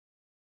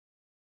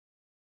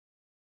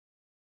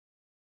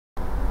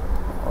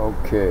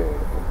Okay,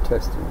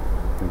 testing,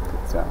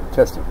 input sound,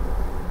 testing.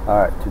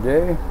 Alright,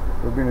 today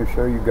we're going to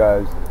show you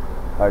guys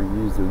how to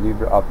use the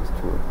LibreOffice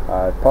tool.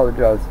 I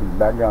apologize for the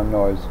background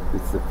noise,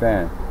 it's the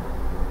fan.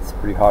 It's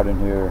pretty hot in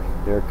here.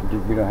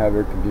 We don't have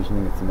air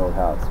conditioning, it's an old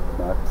house.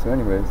 Right, so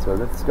anyway, so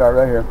let's start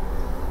right here.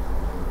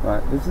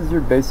 Alright, this is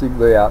your basic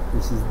layout.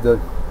 This is the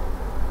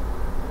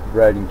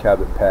writing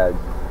tablet pad.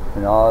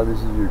 And all this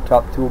is your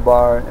top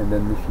toolbar, and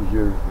then this is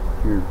your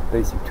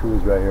basic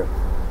tools right here.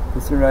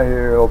 This one right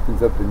here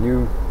opens up a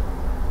new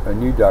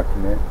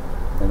document,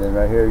 and then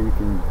right here you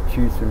can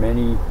choose from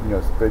any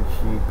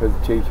spreadsheet,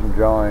 presentation,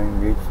 drawing,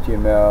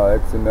 HTML,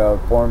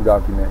 XML, form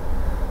document,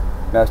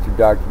 master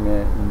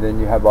document, and then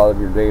you have all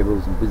of your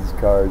labels and business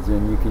cards,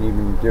 and you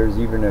can there's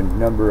even a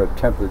number of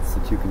templates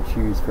that you can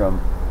choose from,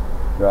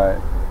 right,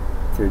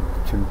 to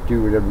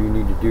do whatever you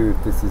need to do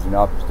if this is an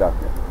Office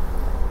document.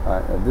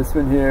 Alright, and this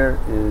one here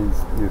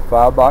is your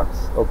file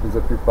box. Opens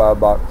up your file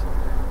box,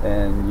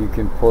 and you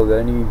can pull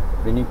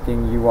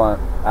anything you want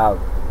out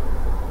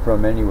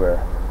from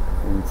anywhere,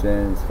 and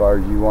saying as far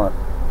as you want.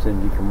 So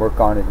you can work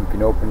on it, you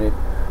can open it,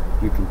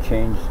 you can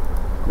change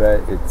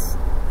that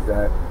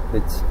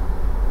it's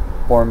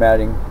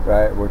formatting,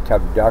 right, what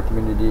type of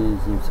document it is.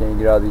 You're saying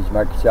you get all these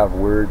Microsoft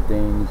Word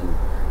things and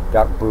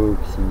doc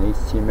books and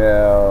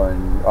HTML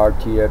and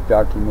RTF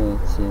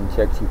documents and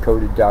text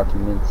encoded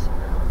documents,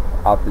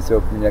 Office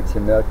Open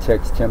XML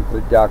text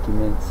template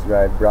documents,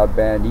 right,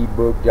 broadband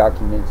ebook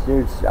documents.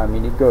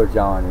 It goes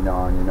on and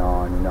on and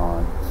on and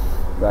on.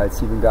 Right,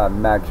 it's even got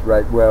Mac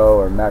Write Well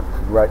or Mac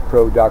Write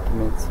Pro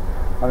documents.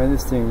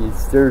 This thing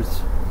is,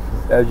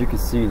 as you can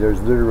see,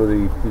 there's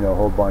literally a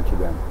whole bunch of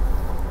them.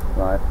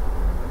 Right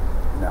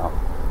now,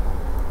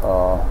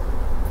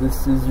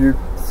 this is your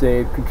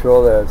save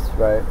Control S,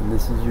 right, and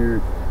this is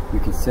you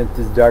can send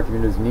this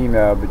document as an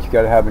email, but you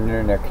got to have an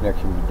internet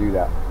connection to do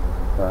that.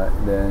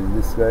 Then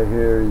this right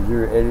here is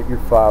your edit your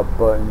file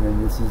button,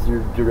 and this is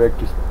your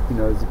direct, as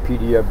a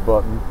PDF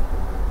button,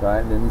 right?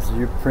 And then this is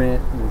your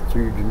print, to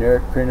your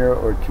generic printer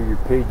or to your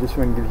page. This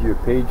one gives you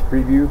a page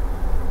preview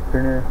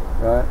printer,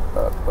 right?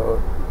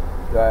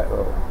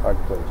 I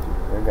closed it.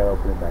 I gotta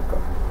open it back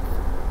up.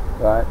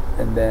 Right,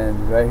 and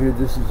then right here,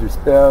 this is your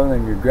spell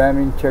and your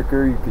grammar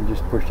checker. You can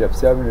just push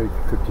F7 or you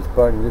can click this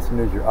button. This one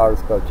is your auto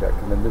spell check,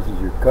 and then this is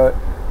your cut,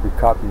 your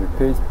copy, your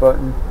paste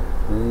button.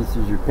 And this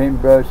is your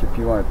paintbrush if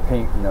you want to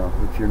paint,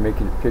 if you're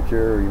making a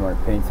picture or you want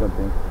to paint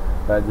something.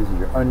 Right, this is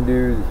your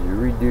undo, this is your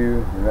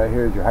redo, and right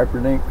here is your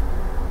hyperlink.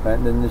 Right,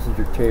 and then this is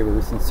your table.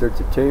 This inserts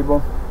a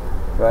table.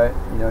 Right,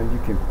 you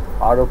can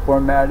auto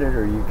format it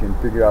or you can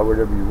figure out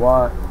whatever you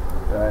want.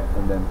 Right,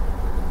 and then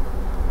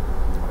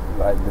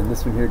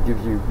this one here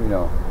gives you,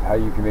 how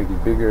you can make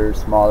it bigger,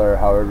 smaller,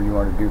 however you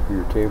want to do for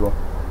your table.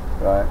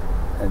 Right,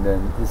 and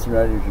then this one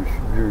right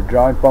is your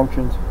drawing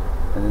functions.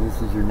 And then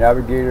this is your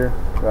navigator,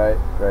 right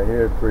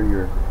here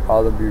for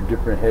all of your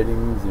different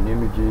headings and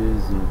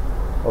images and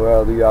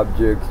OLE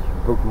objects,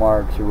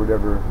 bookmarks or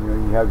whatever.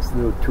 You have these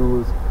little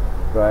tools,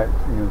 right?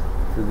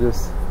 For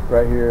this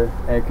right here,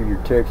 anchor your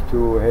text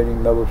tool,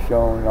 heading level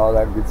shown, all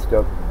that good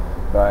stuff,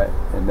 right?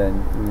 And then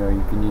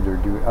you can either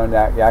do it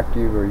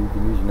inactive or you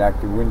can use an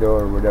active window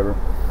or whatever.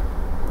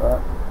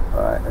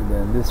 Right, and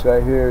then this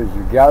right here is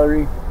your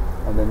gallery,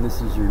 and then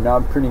this is your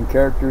non-printing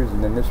characters,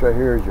 and then this right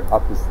here is your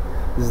Office.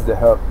 This is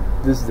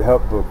the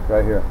help book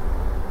right here.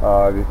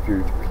 If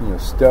you're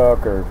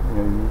stuck or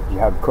you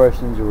have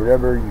questions or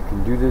whatever, you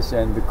can do this.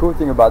 And the cool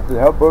thing about the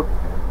help book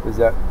is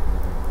that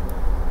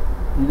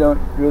you don't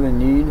really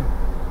need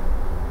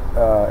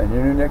an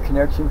internet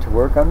connection to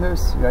work on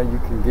this.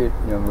 You can get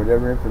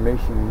whatever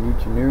information you need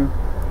to know,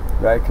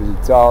 right? Because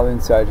it's all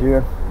inside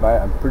here. Right?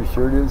 I'm pretty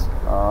sure it is.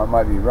 I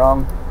might be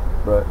wrong,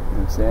 but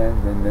I'm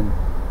saying. And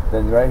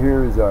then right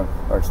here is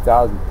our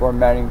styles and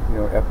formatting,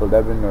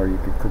 F11, or you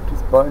could click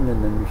this button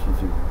and then this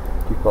is your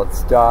default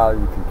style.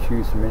 You can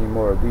choose from any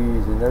more of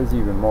these, and there's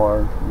even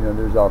more,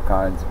 there's all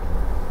kinds,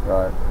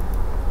 right?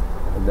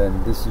 And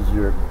then this is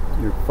your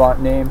font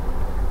name,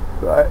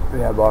 right? We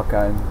have all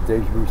kinds,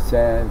 Deja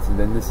Sans, and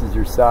then this is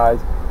your size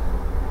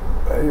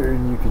right here,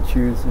 and you can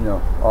choose,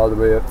 all the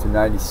way up to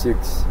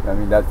 96.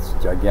 That's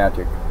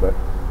gigantic, but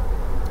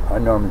I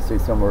normally say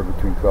somewhere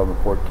between 12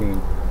 and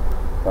 14.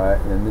 Right,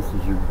 and then this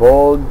is your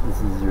bold, this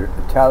is your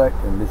italic,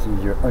 and this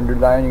is your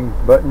underlining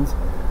buttons.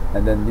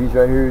 And then these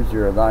right here is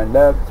your align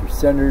left, your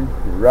centered,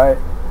 your right,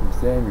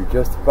 your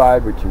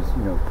justified, which is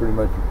pretty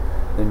much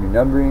then your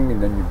numbering,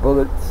 and then your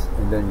bullets,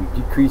 and then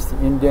you decrease the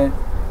indent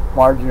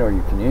margin or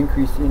you can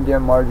increase the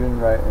indent margin,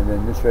 right? And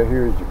then this right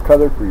here is your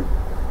color for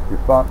your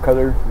font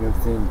color,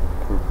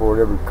 for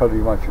whatever color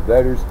you want your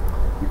letters.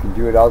 You can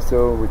do it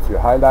also with your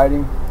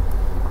highlighting,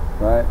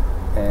 right?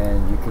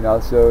 And you can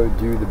also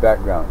do the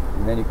background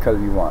in any color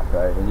you want,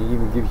 right? And it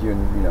even gives you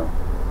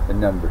a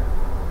number.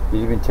 It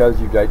even tells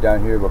you right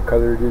down here what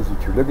color it is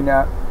that you're looking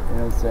at,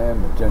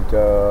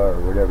 magenta or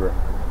whatever,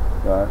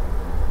 right?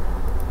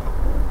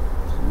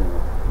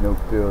 No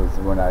fill is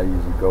the one I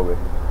usually go with.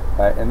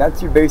 Right? And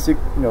that's your basic,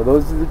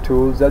 those are the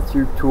tools, that's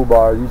your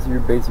toolbar, these are your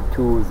basic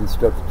tools and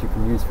stuff that you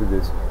can use for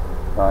this.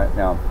 Right,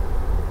 now,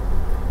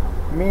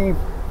 me,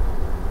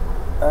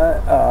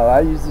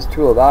 I use this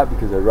tool a lot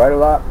because I write a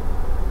lot,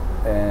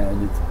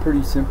 and it's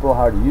pretty simple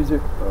how to use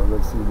it.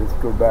 Let's see, let's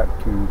go back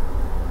to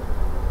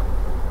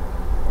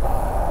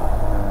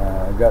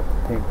I got the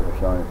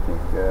paintbrush on, I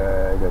think.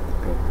 I got the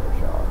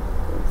paintbrush on.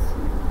 Let's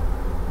see.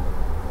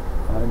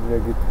 How did I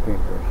get the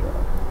paintbrush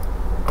on?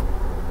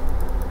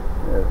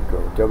 There we go.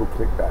 Double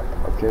click back.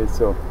 Okay,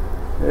 so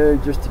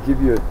just to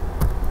give you a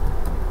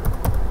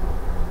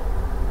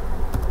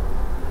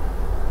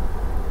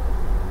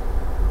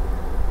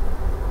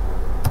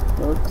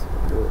oops.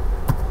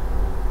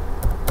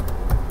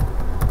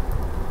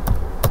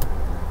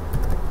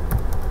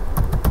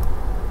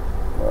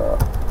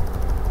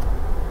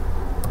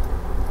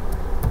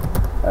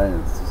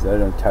 I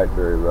don't type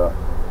very well.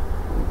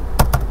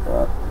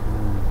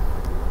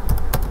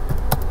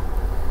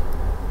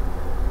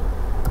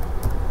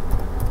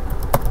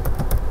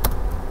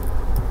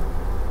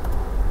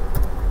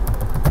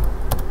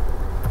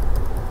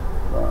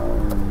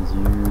 Finds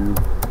you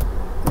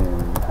in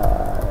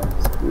high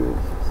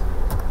spirits.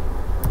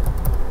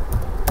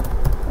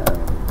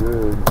 I'm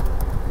good.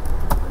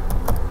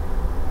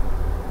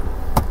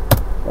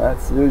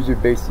 There's your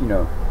base, you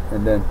know,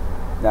 and then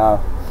now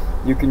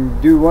you can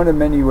do one of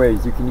many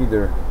ways. You can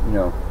either, you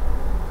know,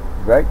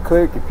 right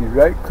click. If you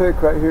right click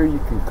right here, you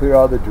can clear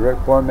all the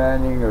direct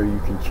formatting, or you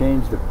can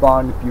change the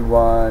font if you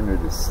want, or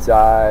the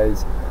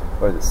size,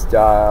 or the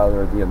style,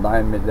 or the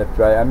alignment left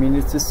right. I mean,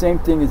 it's the same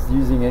thing as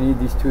using any of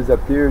these tools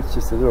up here. It's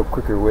just a little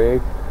quicker way,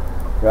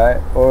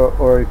 right?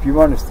 Or if you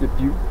want to,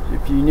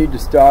 if you need to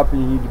stop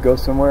and you need to go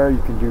somewhere,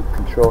 you can do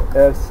Control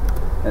S,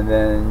 and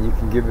then you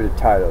can give it a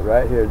title.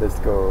 Right here, let's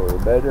go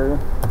Letter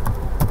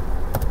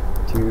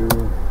to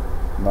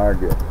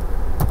Margaret,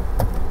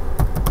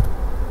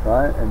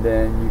 right? And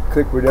then you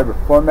click whatever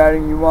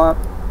formatting you want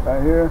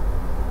right here.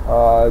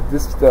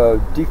 This the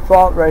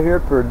default right here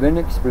for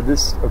Linux for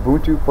this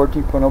Ubuntu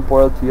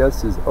 14.04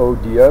 LTS is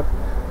ODF,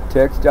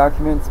 text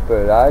documents,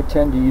 but I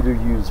tend to either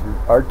use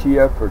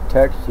RTF or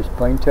text, just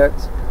plain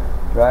text,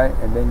 right?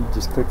 And then you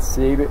just click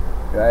save it,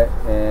 right?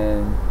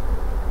 And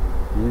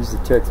use the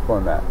text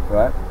format,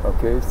 right?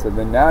 Okay, so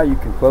then now you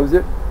can close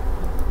it,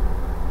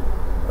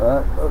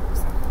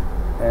 oops,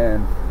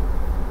 and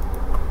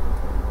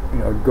you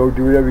know, go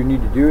do whatever you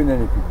need to do. And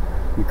then if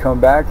you come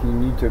back and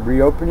you need to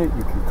reopen it,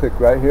 you can click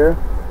right here,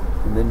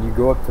 and then you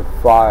go up to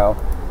File,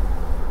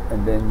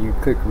 and then you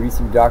click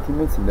Recent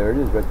Documents, and there it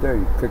is right there.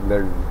 You click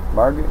Letter to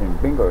Margaret,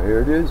 and bingo,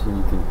 here it is, and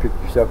you can pick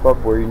yourself up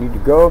where you need to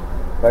go,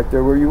 right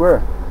there where you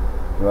were,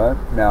 right?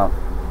 Now,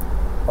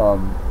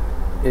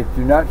 if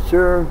you're not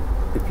sure,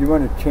 if you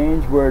want to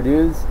change where it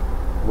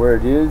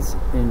is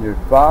in your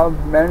file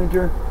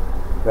manager,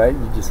 right,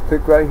 you just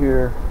click right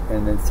here,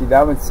 and then see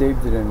that one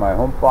saved it in my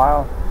home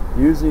file.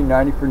 Usually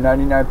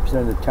 99%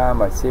 of the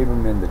time I save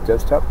them in the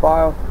desktop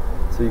file,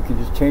 so you can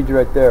just change it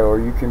right there, or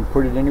you can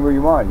put it anywhere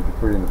you want. You can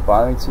put it in the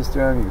filing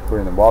system, you can put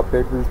it in the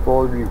wallpapers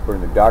folder, you can put it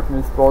in the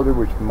documents folder,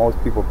 which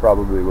most people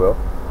probably will.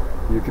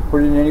 You can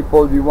put it in any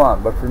folder you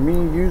want, but for me,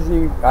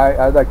 usually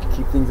I like to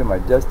keep things on my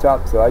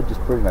desktop, so I just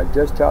put it in my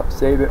desktop,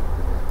 save it,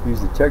 use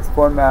the text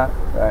format,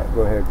 right,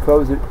 go ahead,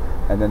 close it,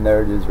 and then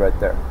there it is right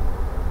there.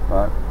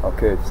 Right?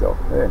 Okay, so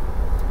hey,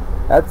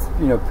 that's,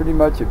 you know, pretty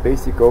much a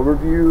basic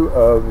overview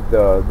of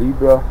the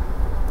Libre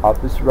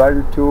Office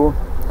Writer tool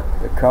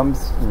that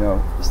comes, you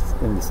know,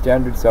 in the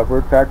standard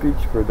software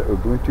package for the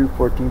Ubuntu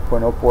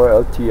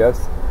 14.04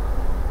 LTS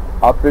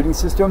operating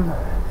system.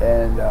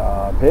 And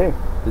hey,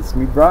 this is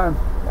me, Brian.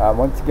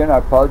 Once again, I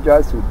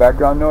apologize for the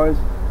background noise,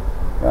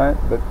 right?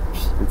 But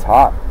it's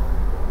hot.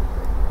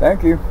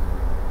 Thank you.